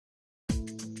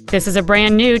This is a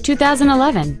brand new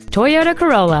 2011 Toyota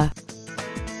Corolla.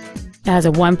 It has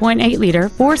a 1.8-liter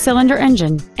four-cylinder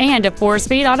engine and a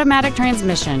 4-speed automatic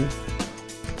transmission.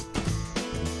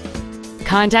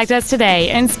 Contact us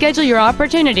today and schedule your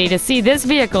opportunity to see this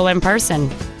vehicle in person.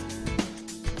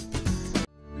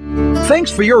 Thanks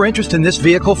for your interest in this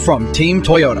vehicle from Team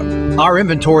Toyota. Our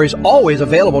inventory is always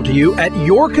available to you at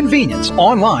your convenience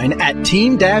online at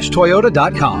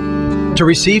team-toyota.com. To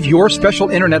receive your special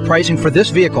internet pricing for this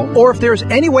vehicle, or if there's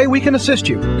any way we can assist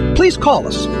you, please call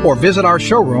us or visit our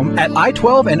showroom at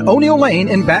I-12 and O'Neill Lane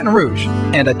in Baton Rouge,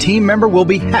 and a team member will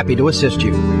be happy to assist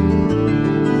you.